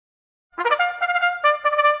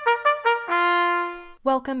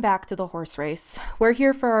Welcome back to the horse race. We're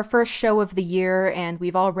here for our first show of the year, and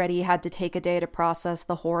we've already had to take a day to process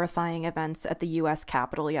the horrifying events at the U.S.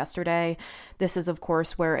 Capitol yesterday. This is, of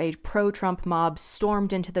course, where a pro-Trump mob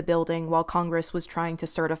stormed into the building while Congress was trying to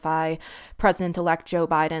certify President-elect Joe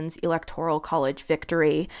Biden's Electoral College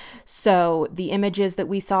victory. So the images that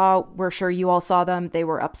we saw, we're sure you all saw them, they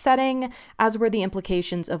were upsetting, as were the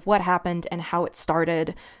implications of what happened and how it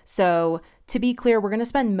started. So to be clear, we're going to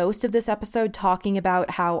spend most of this episode talking about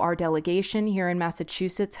how our delegation here in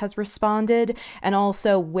Massachusetts has responded and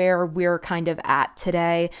also where we're kind of at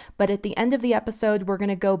today. But at the end of the episode, we're going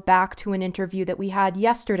to go back to an interview that we had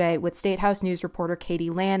yesterday with State House News reporter Katie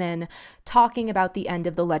Lannon talking about the end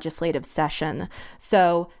of the legislative session.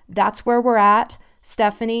 So that's where we're at.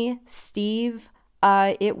 Stephanie, Steve,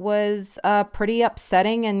 it was a pretty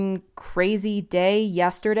upsetting and crazy day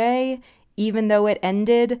yesterday, even though it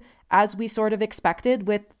ended as we sort of expected,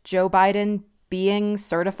 with Joe Biden being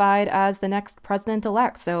certified as the next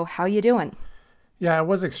president-elect. So how you doing? Yeah, it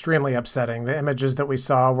was extremely upsetting. The images that we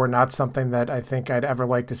saw were not something that I think I'd ever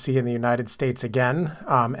like to see in the United States again.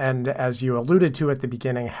 And as you alluded to at the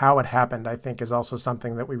beginning, how it happened, I think, is also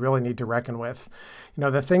something that we really need to reckon with. You know,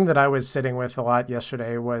 the thing that I was sitting with a lot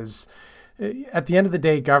yesterday was, at the end of the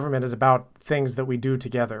day, government is about things that we do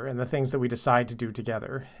together and the things that we decide to do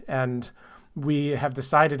together. And we have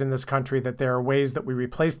decided in this country that there are ways that we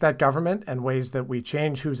replace that government and ways that we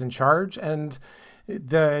change who's in charge. And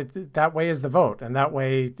that way is the vote. And that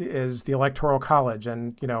way is the Electoral College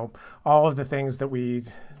and, you know, all of the things that we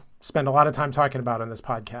spend a lot of time talking about on this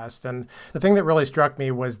podcast. And the thing that really struck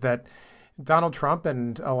me was that Donald Trump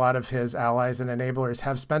and a lot of his allies and enablers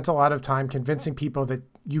have spent a lot of time convincing people that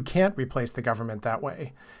you can't replace the government that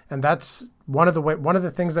way. And that's one of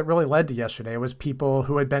the things that really led to yesterday was people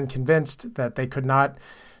who had been convinced that they could not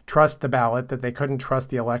trust the ballot, that they couldn't trust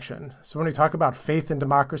the election. So when we talk about faith in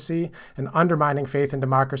democracy and undermining faith in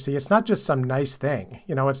democracy, it's not just some nice thing.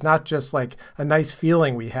 You know, it's not just like a nice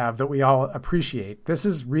feeling we have that we all appreciate. This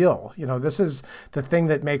is real. You know, this is the thing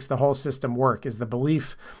that makes the whole system work, is the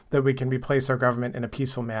belief that we can replace our government in a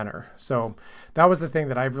peaceful manner. So that was the thing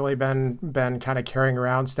that I've really been kind of carrying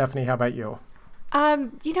around. Stephanie, how about you?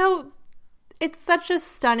 You know, it's such a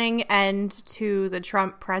stunning end to the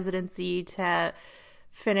Trump presidency to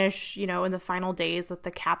finish, you know, in the final days with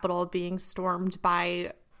the Capitol being stormed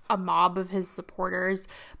by a mob of his supporters.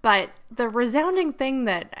 But the resounding thing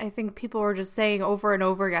that I think people were just saying over and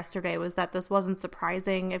over yesterday was that this wasn't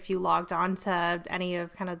surprising if you logged on to any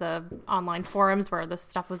of kind of the online forums where this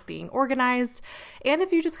stuff was being organized. And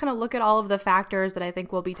if you just kind of look at all of the factors that I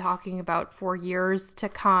think we'll be talking about for years to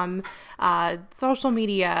come, social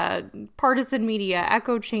media, partisan media,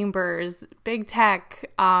 echo chambers, big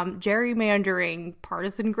tech, gerrymandering,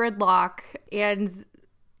 partisan gridlock, and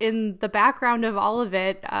in the background of all of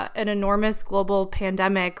it, an enormous global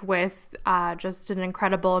pandemic with just an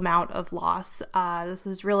incredible amount of loss. This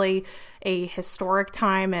is really a historic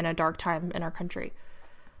time and a dark time in our country.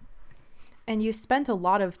 And you spent a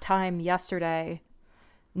lot of time yesterday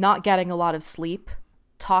not getting a lot of sleep,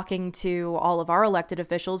 talking to all of our elected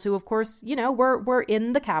officials who, of course, you know, were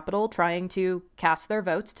in the Capitol trying to cast their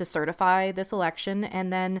votes to certify this election,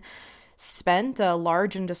 and then spent a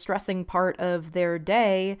large and distressing part of their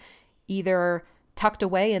day either tucked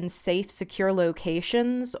away in safe, secure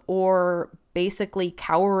locations or basically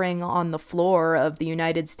cowering on the floor of the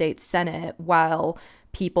United States Senate while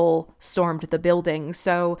people stormed the building.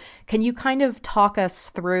 So can you kind of talk us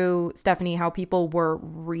through, Stephanie, how people were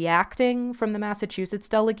reacting from the Massachusetts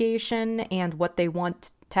delegation and what they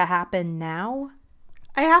want to happen now?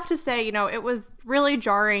 I have to say, you know, it was really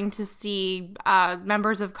jarring to see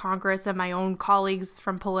members of Congress and my own colleagues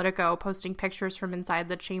from Politico posting pictures from inside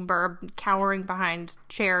the chamber, cowering behind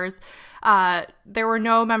chairs. There were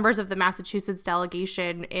no members of the Massachusetts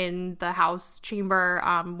delegation in the House chamber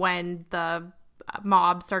when the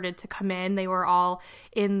mob started to come in. They were all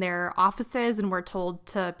in their offices and were told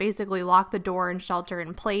to basically lock the door and shelter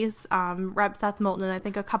in place. Rep. Seth Moulton and I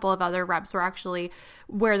think a couple of other reps were actually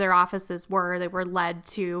where their offices were. They were led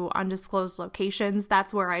to undisclosed locations.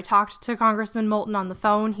 That's where I talked to Congressman Moulton on the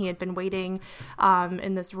phone. He had been waiting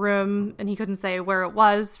in this room and he couldn't say where it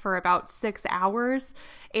was for about 6 hours.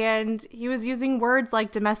 And he was using words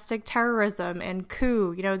like domestic terrorism and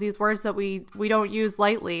coup, you know, these words that we don't use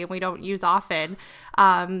lightly and we don't use often.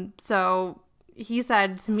 So he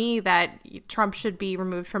said to me that Trump should be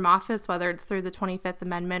removed from office, whether it's through the 25th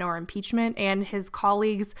Amendment or impeachment. And his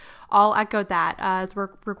colleagues all echoed that. As we're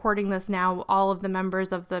recording this now, all of the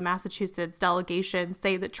members of the Massachusetts delegation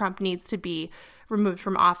say that Trump needs to be removed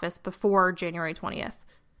from office before January 20th.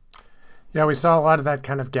 Yeah, we saw a lot of that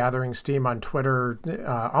kind of gathering steam on Twitter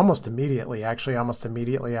almost immediately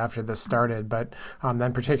after this started. But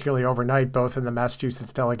then particularly overnight, both in the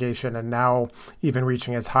Massachusetts delegation and now even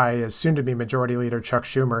reaching as high as soon-to-be Majority Leader Chuck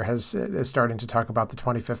Schumer is starting to talk about the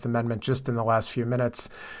 25th Amendment just in the last few minutes.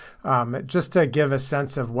 Just to give a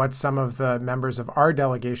sense of what some of the members of our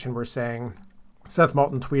delegation were saying, Seth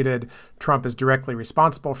Moulton tweeted, "Trump is directly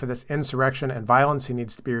responsible for this insurrection and violence. He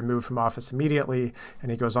needs to be removed from office immediately."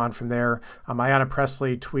 And he goes on from there. Ayanna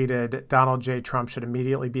Pressley tweeted, "Donald J. Trump should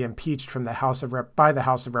immediately be impeached from the by the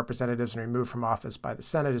House of Representatives and removed from office by the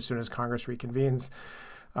Senate as soon as Congress reconvenes."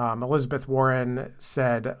 Elizabeth Warren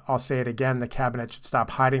said, "I'll say it again, the cabinet should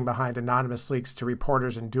stop hiding behind anonymous leaks to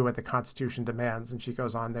reporters and do what the Constitution demands." And she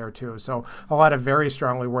goes on there too. So a lot of very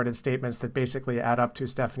strongly worded statements that basically add up to,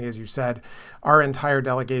 Stephanie, as you said, our entire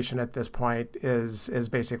delegation at this point is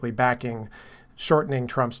basically backing shortening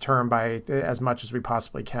Trump's term by as much as we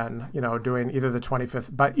possibly can, doing either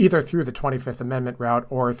either through the 25th Amendment route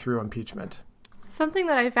or through impeachment. Something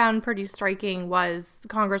that I found pretty striking was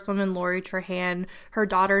Congresswoman Lori Trahan. Her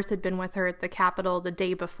daughters had been with her at the Capitol the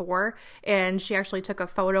day before, and she actually took a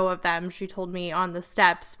photo of them, she told me, on the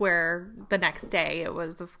steps, where the next day it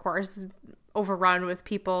was, of course, overrun with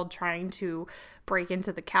people trying to break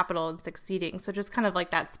into the Capitol and succeeding. So just kind of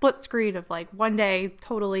like that split screen of like one day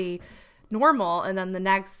totally normal, and then the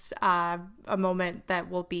next a moment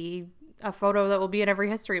that will be a photo that will be in every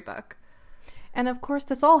history book. And of course,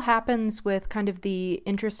 this all happens with kind of the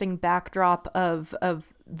interesting backdrop of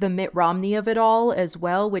the Mitt Romney of it all as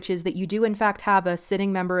well, which is that you do in fact have a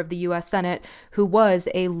sitting member of the U.S. Senate who was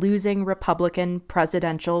a losing Republican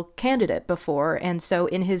presidential candidate before. And so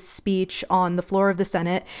in his speech on the floor of the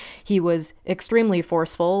Senate, he was extremely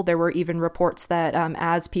forceful. There were even reports that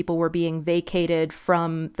as people were being vacated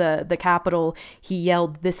from the Capitol, he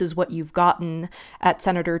yelled, "This is what you've gotten," at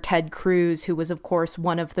Senator Ted Cruz, who was, of course,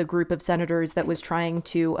 one of the group of senators that was trying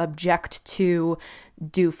to object to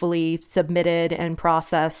dutifully submitted and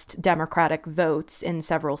processed Democratic votes in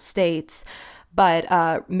several states.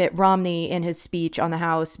 But Mitt Romney, in his speech on the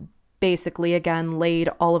House, basically, again, laid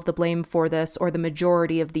all of the blame for this, or the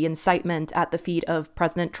majority of the incitement, at the feet of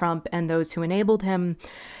President Trump and those who enabled him.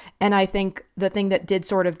 And I think the thing that did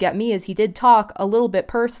sort of get me is he did talk a little bit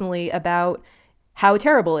personally about how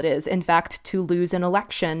terrible it is, in fact, to lose an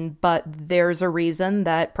election. But there's a reason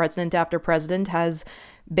that president after president has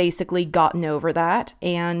basically gotten over that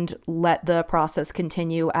and let the process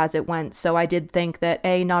continue as it went. So I did think that,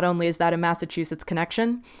 not only is that a Massachusetts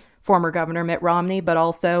connection, former Governor Mitt Romney, but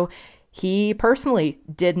also he personally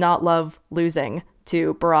did not love losing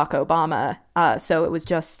to Barack Obama. So it was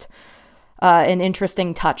just an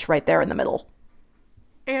interesting touch right there in the middle.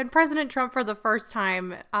 And President Trump, for the first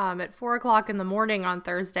time at 4 o'clock in the morning on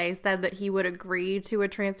Thursday, said that he would agree to a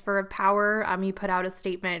transfer of power. He put out a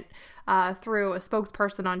statement through a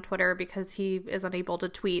spokesperson on Twitter, because he is unable to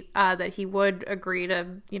tweet, that he would agree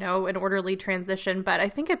to, an orderly transition. But I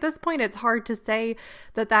think at this point, it's hard to say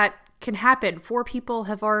that can happen. 4 people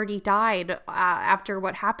have already died after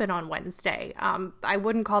what happened on Wednesday. I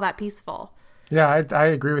wouldn't call that peaceful. Yeah, I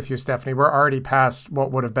agree with you, Stephanie. We're already past what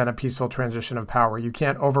would have been a peaceful transition of power. You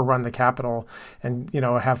can't overrun the Capitol and,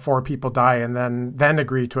 have 4 people die and then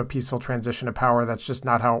agree to a peaceful transition of power. That's just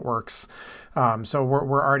not how it works. So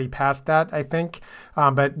we're already past that, I think.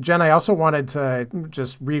 But Jen, I also wanted to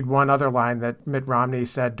just read one other line that Mitt Romney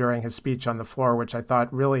said during his speech on the floor, which I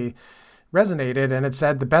thought really resonated. And it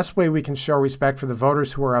said, "The best way we can show respect for the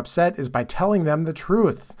voters who are upset is by telling them the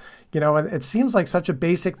truth." And it seems like such a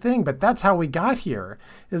basic thing, but that's how we got here.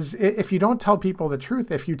 Is if you don't tell people the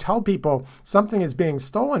truth, if you tell people something is being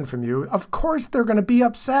stolen from you, of course they're going to be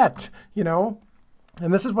upset,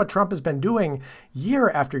 And this is what Trump has been doing year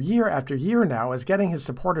after year after year now, is getting his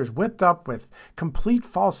supporters whipped up with complete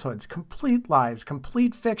falsehoods, complete lies,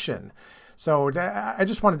 complete fiction. So I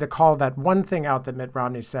just wanted to call that one thing out that Mitt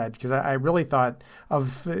Romney said, because I really thought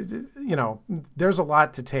of, there's a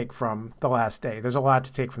lot to take from the last day. There's a lot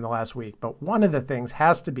to take from the last week. But one of the things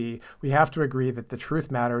has to be, we have to agree that the truth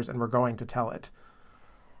matters and we're going to tell it.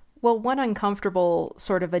 Well, one uncomfortable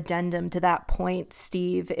sort of addendum to that point,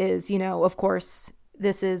 Steve, is, of course,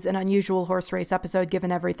 this is an unusual horse race episode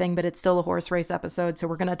given everything, but it's still a horse race episode. So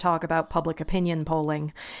we're going to talk about public opinion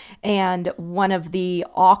polling. And one of the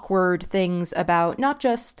awkward things about not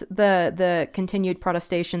just the continued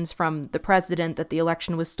protestations from the president that the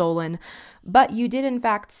election was stolen, but you did in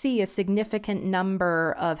fact see a significant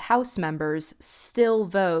number of House members still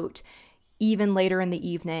vote even later in the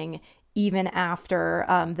evening, even after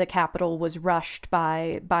the Capitol was rushed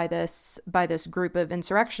by this group of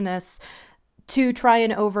insurrectionists, to try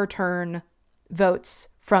and overturn votes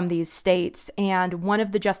from these states. And one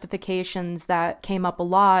of the justifications that came up a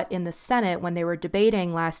lot in the Senate when they were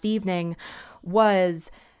debating last evening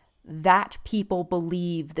was that people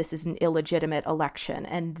believe this is an illegitimate election,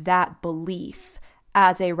 and that belief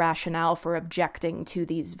as a rationale for objecting to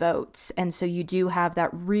these votes. And so you do have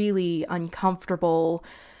that really uncomfortable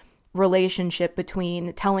relationship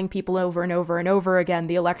between telling people over and over and over again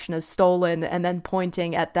the election is stolen, and then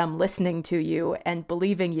pointing at them listening to you and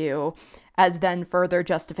believing you as then further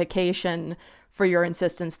justification for your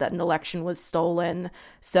insistence that an election was stolen.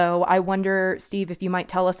 So I wonder, Steve, if you might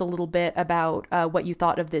tell us a little bit about what you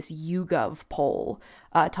thought of this YouGov poll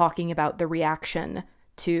talking about the reaction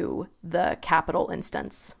to the Capitol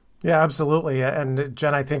instance. Yeah, absolutely. And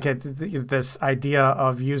Jen, I think this idea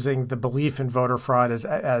of using the belief in voter fraud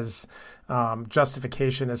as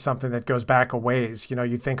justification is something that goes back a ways. You know,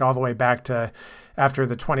 you think all the way back to after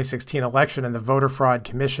the 2016 election and the voter fraud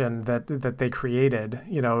commission that they created.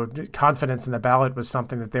 You know, confidence in the ballot was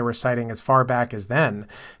something that they were citing as far back as then,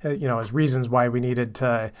 you know, as reasons why we needed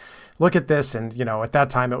to look at this. And, you know, at that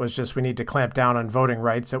time, it was just we need to clamp down on voting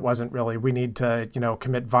rights. It wasn't really we need to, you know,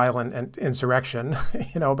 commit violent insurrection,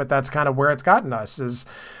 you know, but that's kind of where it's gotten us is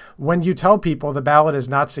when you tell people the ballot is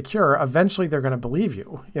not secure, eventually they're going to believe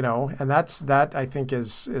you, you know, and that I think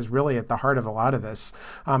is really at the heart of a lot of this.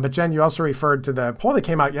 But Jen, you also referred to the poll that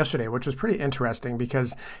came out yesterday, which was pretty interesting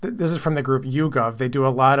because this is from the group YouGov. They do a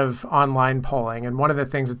lot of online polling. And one of the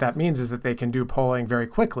things that means is that they can do polling very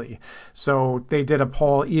quickly. So they did a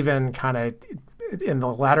poll even kind of in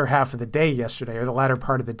the latter half of the day yesterday, or the latter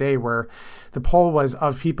part of the day, where the poll was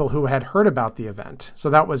of people who had heard about the event. So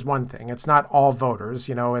that was one thing. It's not all voters,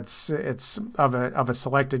 you know, it's of a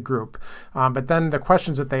selected group. But then the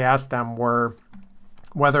questions that they asked them were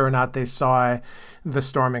whether or not they saw the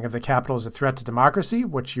storming of the Capitol as a threat to democracy,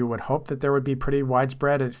 which you would hope that there would be pretty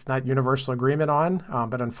widespread, if not universal agreement on.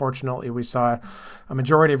 But unfortunately, we saw a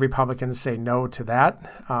majority of Republicans say no to that.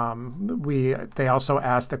 They also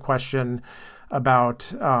asked the question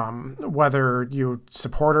about whether you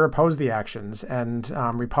support or oppose the actions. And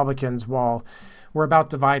Republicans, while we're about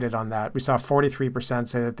divided on that, we saw 43%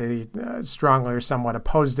 say that they strongly or somewhat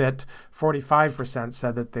opposed it. 45%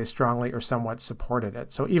 said that they strongly or somewhat supported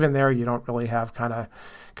it. So even there, you don't really have kind of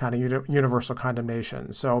universal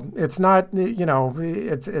condemnation. So it's not, you know,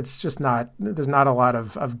 it's just not, there's not a lot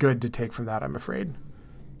of good to take from that, I'm afraid.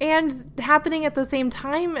 And happening at the same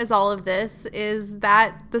time as all of this is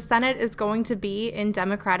that the Senate is going to be in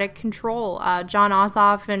Democratic control. Jon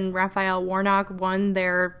Ossoff and Raphael Warnock won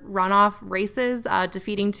their runoff races,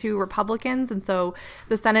 defeating 2 Republicans. And so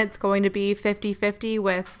the Senate's going to be 50-50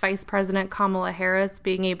 with Vice President Kamala Harris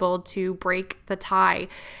being able to break the tie.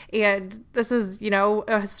 And this is, you know,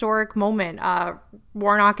 a historic moment.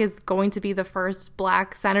 Warnock is going to be the first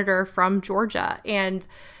Black senator from Georgia. And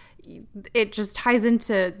it just ties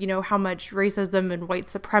into, you know, how much racism and white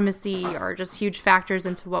supremacy are just huge factors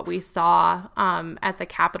into what we saw at the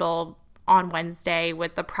Capitol on Wednesday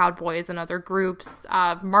with the Proud Boys and other groups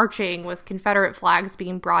marching with Confederate flags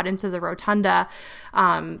being brought into the rotunda.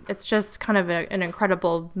 It's just kind of an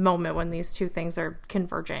incredible moment when these two things are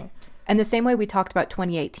converging. And the same way we talked about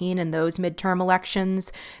 2018 and those midterm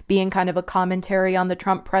elections being kind of a commentary on the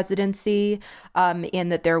Trump presidency, in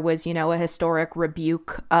that there was, you know, a historic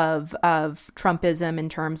rebuke of Trumpism in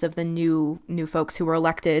terms of the new folks who were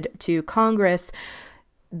elected to Congress.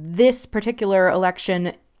 This particular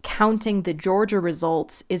election, counting the Georgia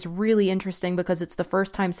results, is really interesting because it's the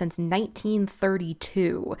first time since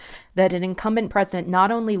 1932 that an incumbent president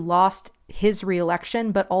not only lost his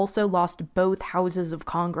reelection, but also lost both houses of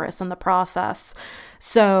Congress in the process.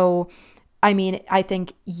 So, I mean, I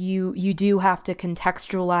think you do have to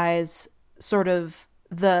contextualize sort of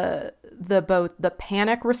the both the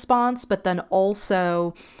panic response, but then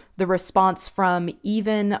also the response from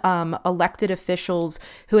even elected officials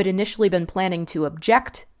who had initially been planning to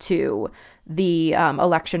object to the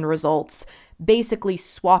election results, basically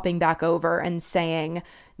swapping back over and saying,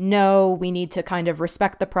 no, we need to kind of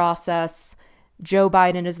respect the process. Joe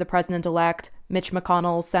Biden is the president-elect. Mitch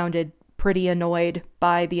McConnell sounded pretty annoyed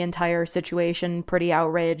by the entire situation, pretty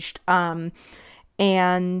outraged. And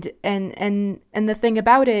the thing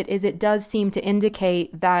about it is it does seem to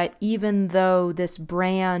indicate that even though this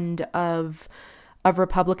brand of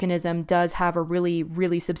Republicanism does have a really,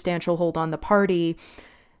 really substantial hold on the party,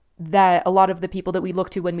 that a lot of the people that we look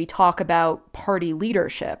to when we talk about party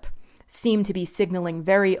leadership seem to be signaling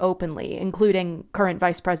very openly, including current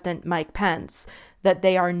Vice President Mike Pence, that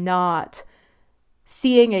they are not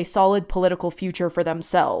seeing a solid political future for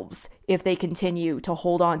themselves if they continue to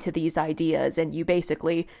hold on to these ideas. And you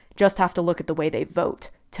basically just have to look at the way they vote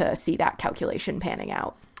to see that calculation panning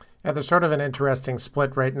out. Yeah, there's sort of an interesting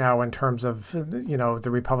split right now in terms of,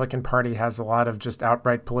 the Republican Party has a lot of just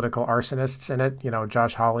outright political arsonists in it.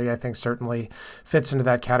 Josh Hawley, I think, certainly fits into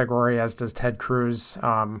that category, as does Ted Cruz.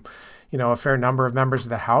 A fair number of members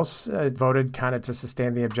of the House voted kind of to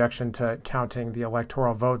sustain the objection to counting the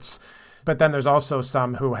electoral votes. But then there's also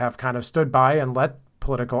some who have kind of stood by and let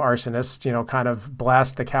political arsonists, kind of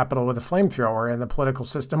blast the Capitol with a flamethrower and the political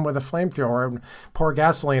system with a flamethrower and pour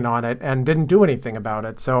gasoline on it and didn't do anything about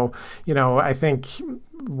it. So, I think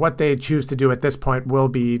what they choose to do at this point will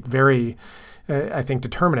be very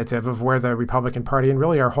determinative of where the Republican Party and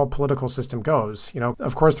really our whole political system goes.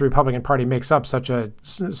 Of course, the Republican Party makes up such a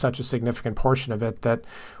significant portion of it that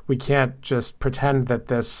we can't just pretend that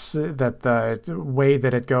the way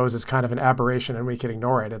that it goes is kind of an aberration and we can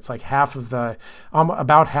ignore it. It's like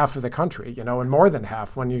about half of the country, and more than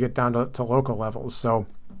half when you get down to local levels. So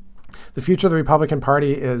the future of the Republican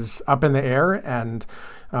Party is up in the air, and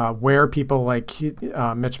where people like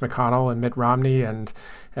Mitch McConnell and Mitt Romney and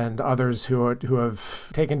others who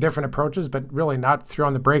have taken different approaches, but really not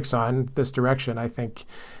thrown the brakes on this direction, I think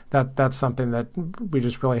that's something that we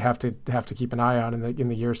just really have to keep an eye on in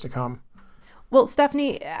the years to come. Well,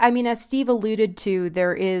 Stephanie, I mean, as Steve alluded to,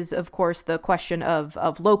 there is, of course, the question of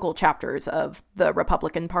local chapters of the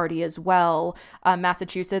Republican Party as well.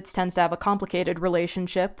 Massachusetts tends to have a complicated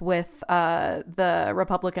relationship with the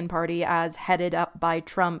Republican Party as headed up by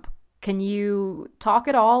Trump. Can you talk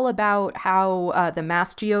at all about how the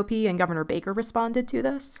Mass GOP and Governor Baker responded to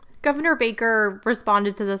this? Governor Baker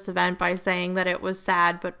responded to this event by saying that it was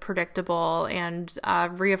sad but predictable and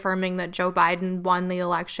reaffirming that Joe Biden won the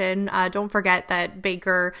election. Don't forget that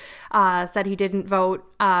Baker said he didn't vote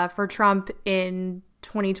for Trump in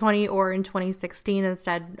 2020 or in 2016,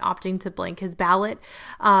 instead opting to blank his ballot.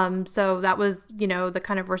 So that was, the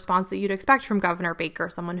kind of response that you'd expect from Governor Baker,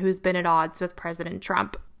 someone who's been at odds with President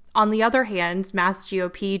Trump. On the other hand, Mass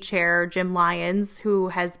GOP Chair Jim Lyons, who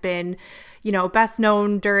has been, best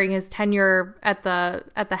known during his tenure at the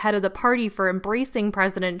head of the party for embracing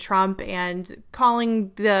President Trump and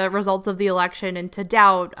calling the results of the election into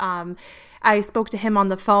doubt. I spoke to him on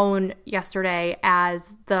the phone yesterday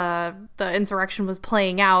as the insurrection was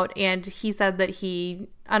playing out, and he said that he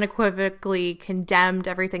unequivocally condemned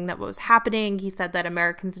everything that was happening. He said that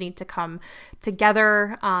Americans need to come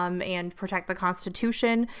together and protect the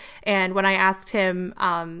Constitution. And when I asked him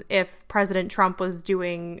if President Trump was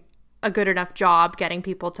doing a good enough job getting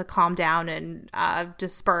people to calm down and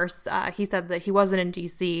disperse, he said that he wasn't in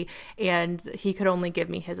DC and he could only give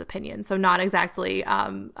me his opinion. So not exactly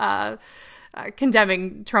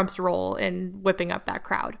condemning Trump's role in whipping up that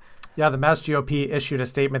crowd. Yeah, the Mass GOP issued a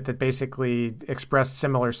statement that basically expressed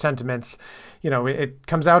similar sentiments. It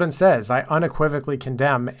comes out and says, I unequivocally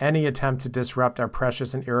condemn any attempt to disrupt our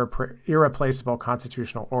precious and irreplaceable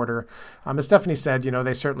constitutional order. As Stephanie said,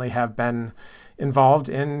 they certainly have been involved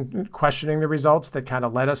in questioning the results that kind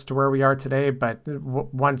of led us to where we are today. But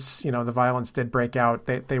once, the violence did break out,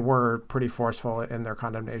 they were pretty forceful in their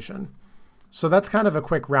condemnation. So that's kind of a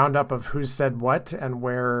quick roundup of who's said what and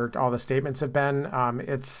where all the statements have been.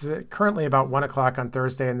 It's currently about 1 o'clock on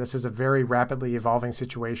Thursday, and this is a very rapidly evolving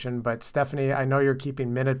situation. But Stephanie, I know you're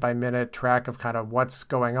keeping minute by minute track of kind of what's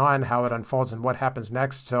going on, how it unfolds, and what happens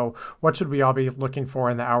next. So what should we all be looking for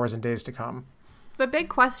in the hours and days to come? The big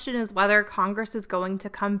question is whether Congress is going to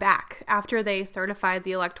come back. After they certified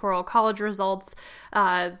the Electoral College results,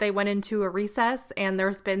 they went into a recess, and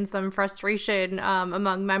there's been some frustration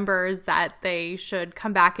among members that they should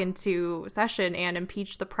come back into session and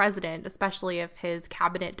impeach the president, especially if his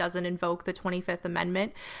cabinet doesn't invoke the 25th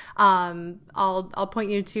Amendment. I'll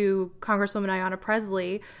point you to Congresswoman Ayanna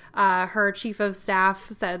Pressley. Her chief of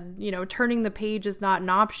staff said, turning the page is not an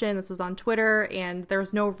option. This was on Twitter, and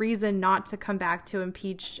there's no reason not to come back to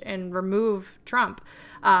impeach and remove Trump.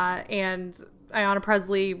 And Ayanna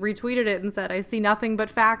Pressley retweeted it and said, I see nothing but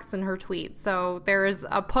facts in her tweet. So there is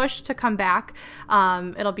a push to come back.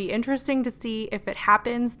 It'll be interesting to see if it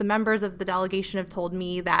happens. The members of the delegation have told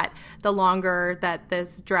me that the longer that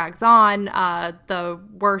this drags on, the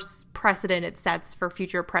worse precedent it sets for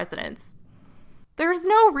future presidents. There's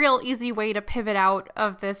no real easy way to pivot out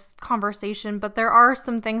of this conversation, but there are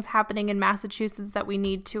some things happening in Massachusetts that we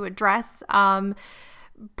need to address.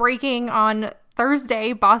 Breaking on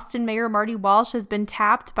Thursday, Boston Mayor Marty Walsh has been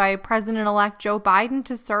tapped by President-elect Joe Biden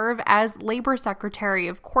to serve as labor secretary.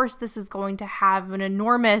 Of course, this is going to have an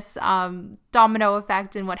enormous domino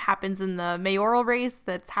effect in what happens in the mayoral race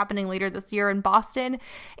that's happening later this year in Boston.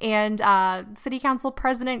 And City Council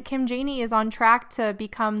President Kim Janey is on track to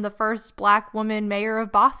become the first Black woman mayor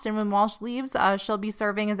of Boston when Walsh leaves. She'll be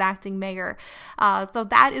serving as acting mayor. So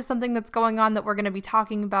that is something that's going on that we're going to be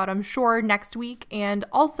talking about, I'm sure, next week. And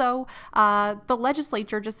also, the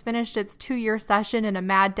legislature just finished its 2-year session in a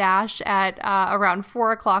mad dash at around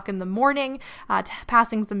 4 o'clock in the morning,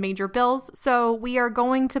 passing some major bills. So we are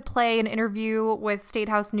going to play an interview with State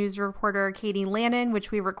House News reporter Katie Lannon,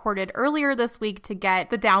 which we recorded earlier this week to get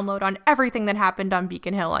the download on everything that happened on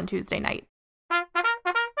Beacon Hill on Tuesday night.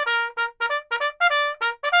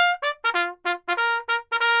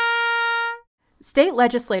 State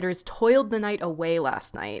legislators toiled the night away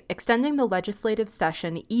last night, extending the legislative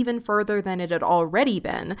session even further than it had already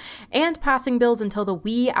been, and passing bills until the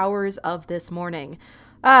wee hours of this morning.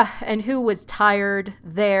 And who was tired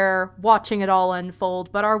there, watching it all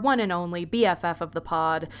unfold, but our one and only BFF of the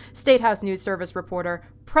pod, State House News Service reporter,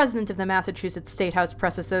 president of the Massachusetts State House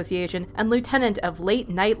Press Association, and lieutenant of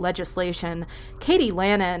late-night legislation, Katie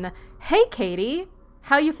Lannon. Hey, Katie.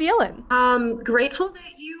 How you feeling? Grateful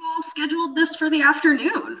that you all scheduled this for the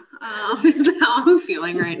afternoon, is how I'm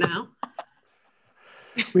feeling right now.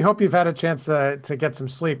 We hope you've had a chance to get some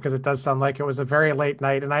sleep, because it does sound like it was a very late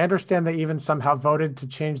night. And I understand they even somehow voted to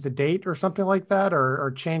change the date or something like that,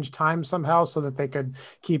 or change time somehow so that they could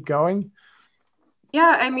keep going.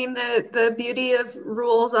 Yeah, I mean, the beauty of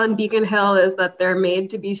rules on Beacon Hill is that they're made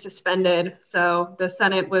to be suspended. So the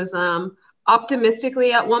Senate was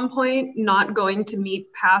optimistically at one point not going to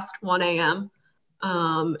meet past 1 a.m.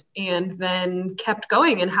 And then kept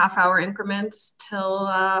going in half-hour increments till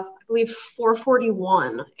I believe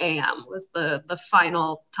 4:41 a.m. was the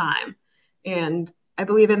final time. And I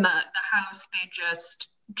believe in the House, they just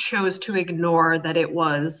chose to ignore that it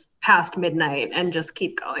was past midnight and just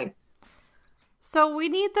keep going. So we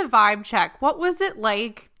need the vibe check. What was it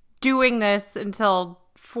like doing this until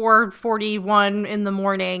 4:41 in the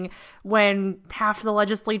morning when half the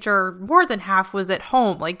legislature, more than half, was at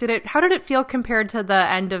home? Like, how did it feel compared to the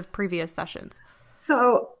end of previous sessions?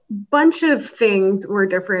 So bunch of things were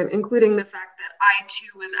different, including the fact that I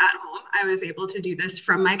too was at home. I was able to do this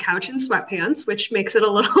from my couch in sweatpants, which makes it a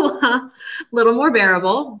little more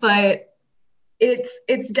bearable, but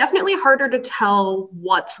it's definitely harder to tell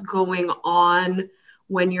what's going on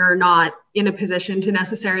when you're not in a position to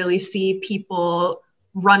necessarily see people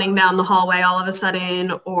running down the hallway all of a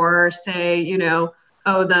sudden, or say,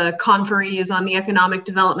 the conferees on the economic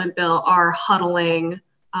development bill are huddling.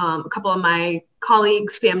 A couple of my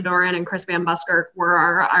colleagues, Sam Doran and Chris Van Buskirk, were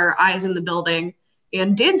our eyes in the building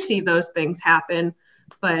and did see those things happen.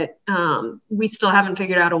 But we still haven't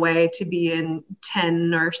figured out a way to be in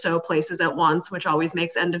 10 or so places at once, which always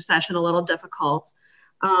makes end of session a little difficult.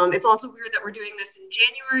 It's also weird that we're doing this in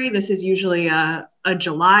January. This is usually a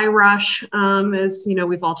July rush, as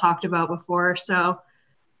we've all talked about before. So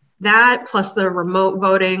that, plus the remote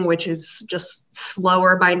voting, which is just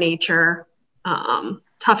slower by nature.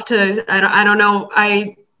 Tough to, I don't know.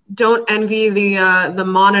 I don't envy the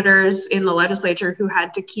monitors in the legislature who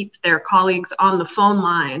had to keep their colleagues on the phone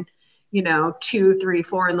line, 2, 3,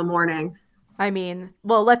 4 in the morning. I mean,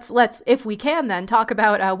 well, let's if we can then talk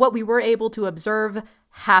about what we were able to observe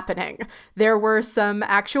happening. There were some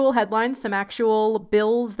actual headlines, some actual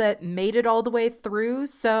bills that made it all the way through.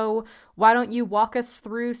 So why don't you walk us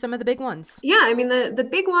through some of the big ones? Yeah, I mean, the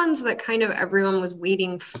big ones that kind of everyone was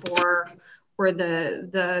waiting for were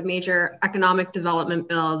the major economic development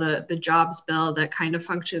bill, the jobs bill that kind of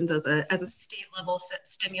functions as a state level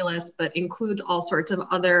stimulus, but includes all sorts of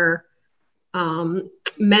other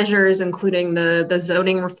measures, including the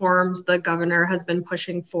zoning reforms the governor has been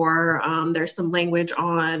pushing for. There's some language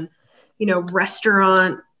on,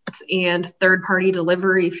 restaurants and third-party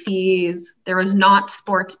delivery fees. There was not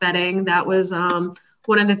sports betting. That was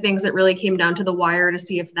one of the things that really came down to the wire to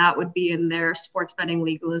see if that would be in their sports betting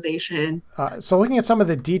legalization. So looking at some of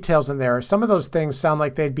the details in there, some of those things sound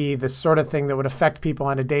like they'd be the sort of thing that would affect people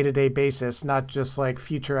on a day-to-day basis, not just like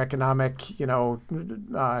future economic,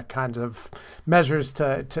 kinds of measures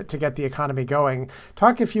to get the economy going.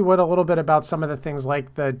 Talk, if you would, a little bit about some of the things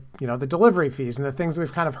like the delivery fees and the things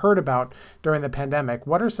we've kind of heard about during the pandemic.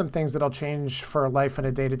 What are some things that'll change for life on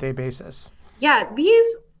a day-to-day basis? Yeah,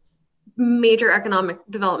 these major economic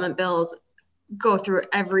development bills go through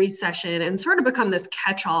every session and sort of become this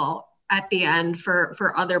catch-all at the end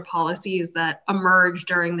for other policies that emerge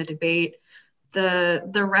during the debate.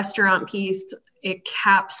 The restaurant piece, it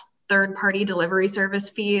caps third-party delivery service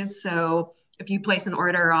fees. So if you place an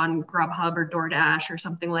order on Grubhub or DoorDash or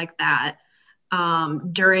something like that,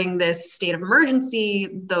 during this state of emergency,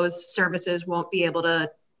 those services won't be able to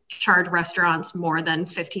charge restaurants more than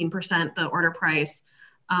 15% the order price.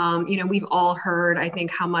 We've all heard, I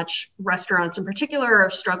think, how much restaurants in particular are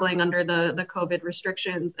struggling under the COVID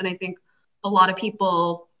restrictions. And I think a lot of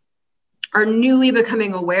people are newly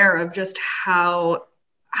becoming aware of just how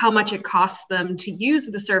much it costs them to use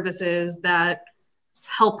the services that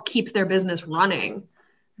help keep their business running.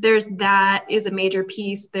 That is a major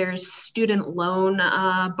piece. There's student loan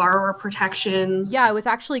borrower protections. Yeah, I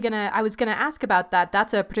was gonna ask about that.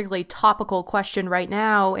 That's a particularly topical question right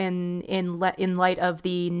now in light of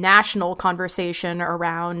the national conversation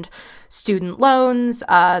around student loans,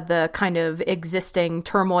 the kind of existing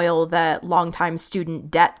turmoil that longtime student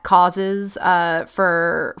debt causes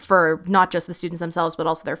for not just the students themselves, but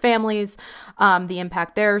also their families, the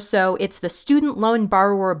impact there. So it's the Student Loan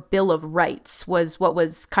Borrower Bill of Rights was what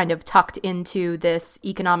was kind of tucked into this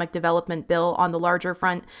economic development bill on the larger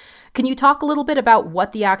front. Can you talk a little bit about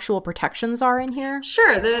what the actual protections are in here?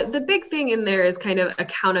 Sure. The big thing in there is kind of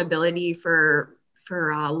accountability for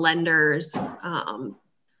lenders.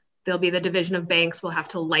 There'll be the Division of Banks will have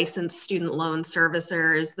to license student loan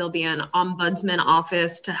servicers. There'll be an ombudsman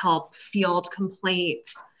office to help field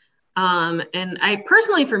complaints. And I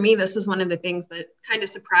personally, for me, this was one of the things that kind of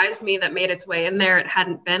surprised me that made its way in there. It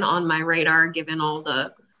hadn't been on my radar given all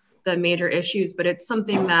the major issues, but it's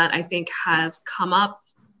something that I think has come up.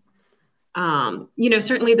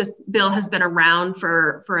 Certainly this bill has been around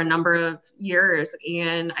for a number of years,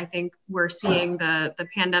 and I think we're seeing the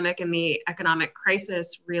pandemic and the economic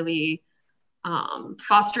crisis really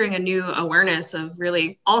fostering a new awareness of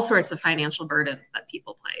really all sorts of financial burdens that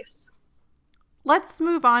people place. Let's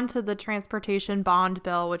move on to the transportation bond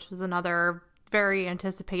bill, which was another very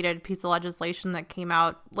anticipated piece of legislation that came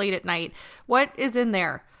out late at night. What is in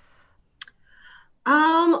there?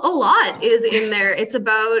 A lot is in there. It's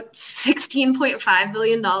about $16.5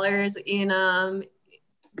 billion in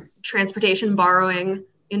transportation borrowing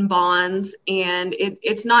in bonds. And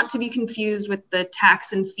it's not to be confused with the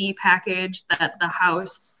tax and fee package that the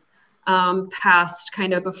House passed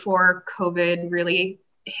kind of before COVID really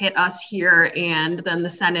hit us here. And then the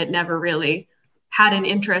Senate never really had an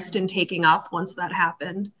interest in taking up once that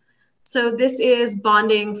happened. So this is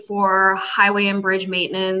bonding for highway and bridge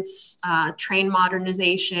maintenance, train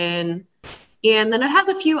modernization, and then it has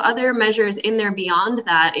a few other measures in there beyond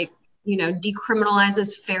that. It,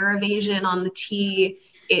 decriminalizes fare evasion on the T.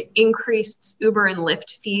 It increased Uber and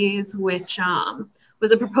Lyft fees, which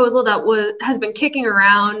was a proposal that has been kicking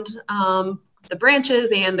around the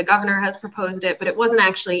branches, and the governor has proposed it, but it wasn't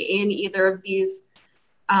actually in either of these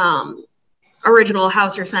original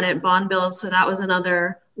House or Senate bond bills. So that was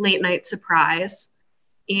another late night surprise.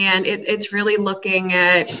 And it's really looking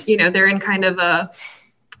at, they're in kind of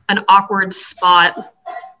an awkward spot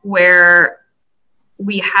where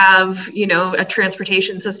we have, a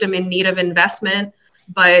transportation system in need of investment,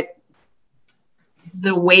 but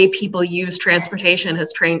the way people use transportation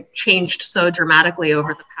has changed so dramatically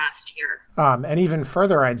over the past year. And even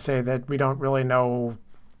further, I'd say that we don't really know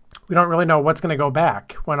what's going to go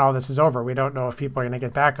back when all this is over. We don't know if people are going to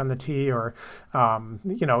get back on the T or,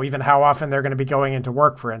 even how often they're going to be going into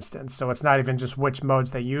work, for instance. So it's not even just which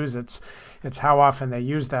modes they use. It's how often they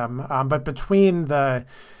use them. But between the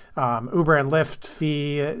Uber and Lyft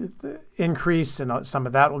fee increase, and some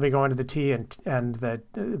of that will be going to the T, and the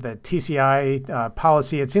TCI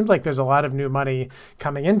policy, it seems like there's a lot of new money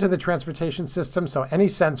coming into the transportation system. So any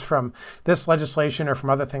sense from this legislation or from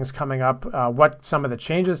other things coming up, what some of the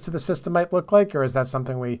changes to the system might look like, or is that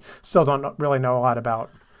something we still don't really know a lot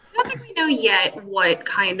about? I don't think we know yet what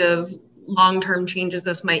kind of long-term changes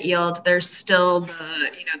this might yield. There's still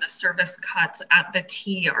the service cuts at the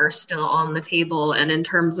T are still on the table. And in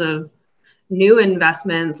terms of new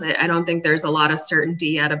investments, I don't think there's a lot of certainty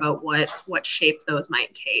yet about what shape those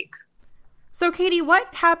might take. So, Katie,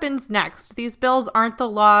 what happens next? These bills aren't the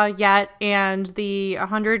law yet, and the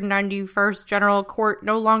 191st General Court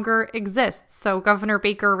no longer exists. So Governor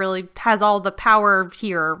Baker really has all the power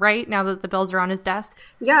here, right, now that the bills are on his desk?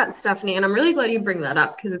 Yeah, Stephanie, and I'm really glad you bring that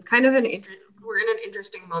up, because it's kind of we're in an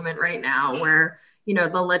interesting moment right now where,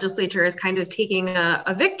 the legislature is kind of taking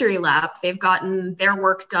a victory lap. They've gotten their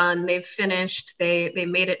work done. They've finished. They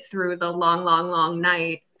made it through the long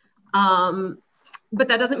night. But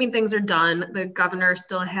that doesn't mean things are done. The governor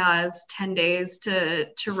still has 10 days to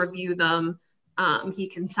review them. He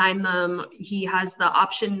can sign them. He has the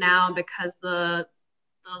option now, because the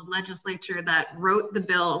legislature that wrote the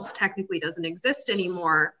bills technically doesn't exist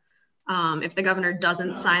anymore. If the governor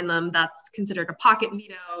doesn't sign them, that's considered a pocket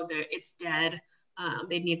veto. It's dead.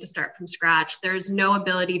 They'd need to start from scratch. There's no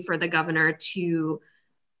ability for the governor to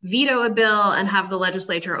veto a bill and have the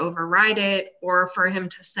legislature override it, or for him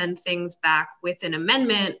to send things back with an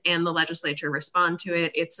amendment and the legislature respond to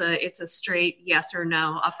it. It's a straight yes or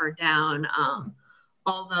no, up or down.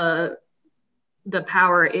 All the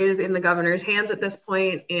power is in the governor's hands at this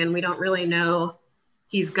point, and we don't really know.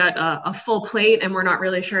 He's got a full plate, and we're not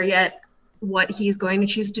really sure yet what he's going to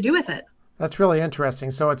choose to do with it. That's really interesting.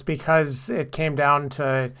 So it's because it came down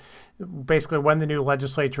to basically when the new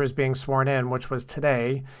legislature is being sworn in, which was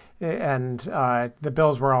today, and the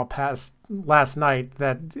bills were all passed last night,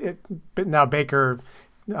 that now Baker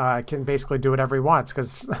can basically do whatever he wants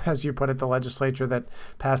because, as you put it, the legislature that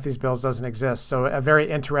passed these bills doesn't exist. So a very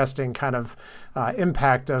interesting kind of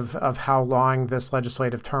impact of how long this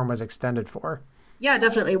legislative term was extended for. Yeah,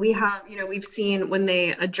 definitely. We've seen when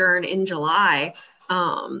they adjourn in July,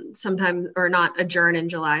 sometimes, or not adjourn in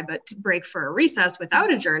July, but break for a recess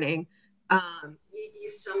without adjourning, you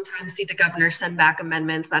sometimes see the governor send back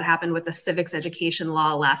amendments. That happened with the civics education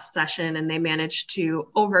law last session, and they managed to,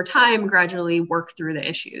 over time, gradually work through the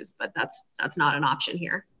issues. But that's not an option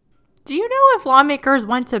here. Do you know if lawmakers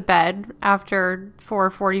went to bed after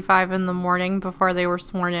 4:45 in the morning before they were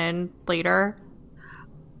sworn in later?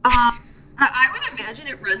 I would imagine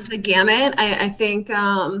it runs the gamut. I think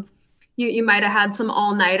you might have had some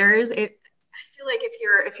all-nighters. I feel like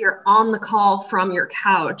if you're on the call from your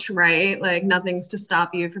couch, right? Like nothing's to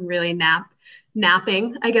stop you from really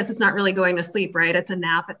napping. I guess it's not really going to sleep, right? It's a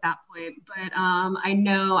nap at that point. But I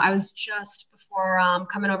know I was just before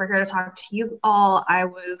coming over here to talk to you all, I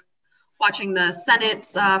was watching the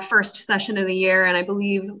Senate's first session of the year, and I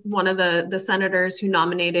believe one of the senators who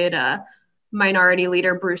nominated Minority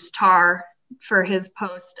Leader Bruce Tarr for his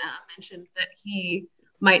post mentioned that he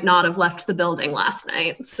might not have left the building last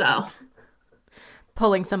night. So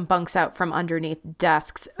pulling some bunks out from underneath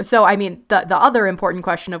desks. So, I mean, the other important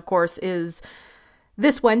question, of course, is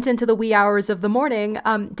this went into the wee hours of the morning.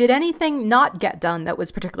 Did anything not get done that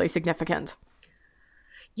was particularly significant?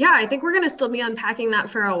 Yeah, I think we're going to still be unpacking that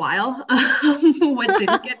for a while. What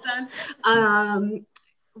didn't get done?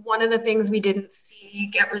 One of the things we didn't see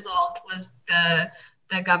get resolved was the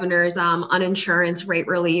governor's uninsurance rate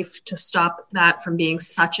relief, to stop that from being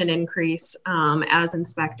such an increase as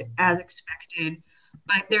expected.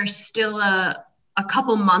 But there's still a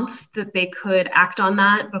couple months that they could act on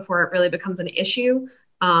that before it really becomes an issue.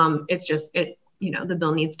 It's just, the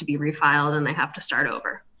bill needs to be refiled and they have to start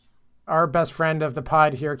over. Our best friend of the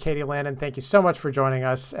pod here, Katie Landon, thank you so much for joining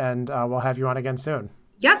us, and we'll have you on again soon.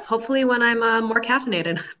 Yes, hopefully when I'm more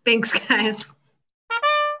caffeinated. Thanks, guys.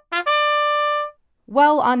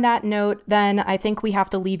 Well, on that note, then, I think we have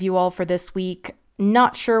to leave you all for this week.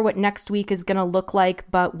 Not sure what next week is going to look like,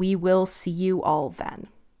 but we will see you all then.